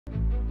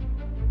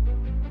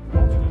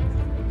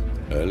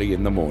early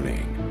in the morning.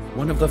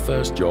 One of the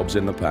first jobs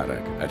in the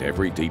paddock at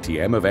every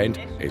DTM event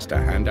is to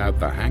hand out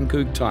the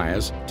Hankook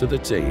tyres to the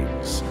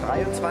teams.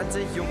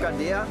 23, Junker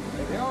Lea.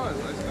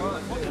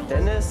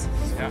 Dennis.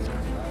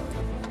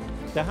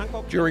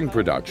 During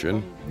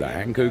production, the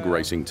Hankook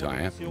racing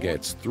tyre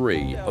gets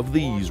 3 of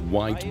these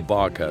white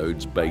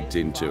barcodes baked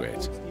into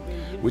it,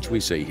 which we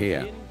see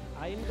here.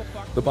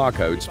 The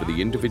barcodes for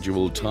the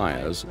individual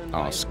tyres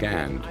are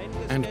scanned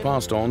and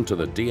passed on to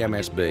the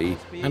DMSB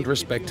and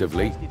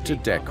respectively to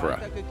DEKRA.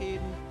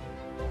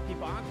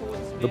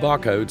 The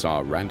barcodes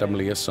are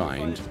randomly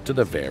assigned to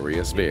the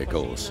various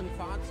vehicles.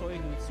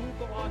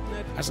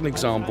 As an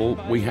example,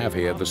 we have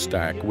here the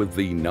stack with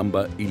the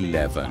number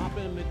 11.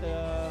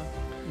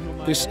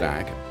 This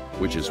stack,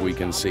 which as we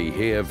can see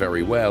here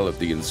very well at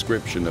the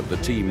inscription of the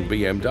team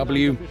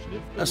BMW,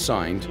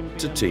 assigned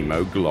to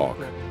Timo Glock.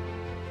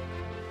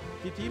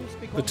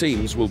 The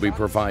teams will be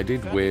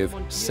provided with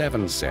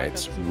 7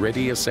 sets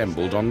ready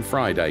assembled on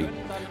Friday,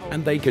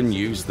 and they can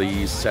use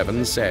these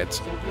 7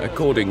 sets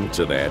according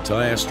to their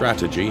tyre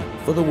strategy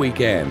for the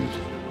weekend.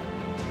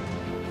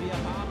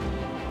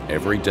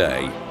 Every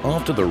day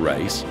after the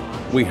race,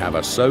 we have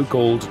a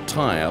so-called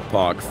tyre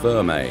park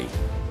ferme.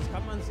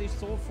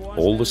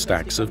 All the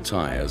stacks of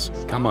tyres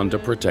come under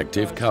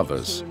protective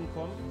covers,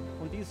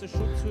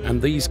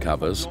 and these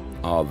covers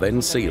are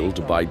then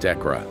sealed by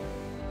DEKRA.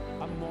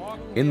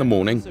 In the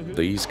morning,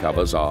 these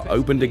covers are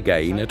opened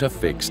again at a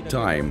fixed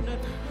time,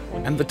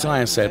 and the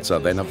tyre sets are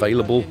then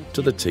available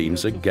to the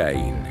teams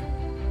again.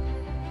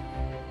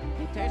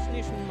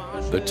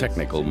 The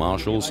technical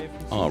marshals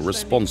are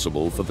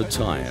responsible for the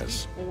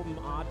tyres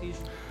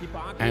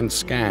and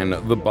scan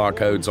the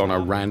barcodes on a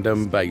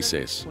random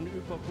basis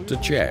to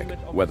check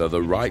whether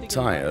the right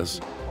tyres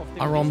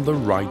are on the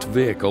right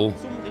vehicle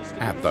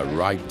at the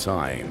right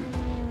time.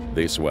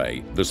 This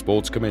way, the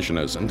sports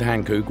commissioners and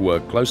Hankook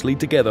work closely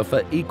together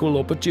for equal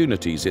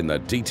opportunities in the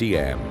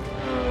DTM.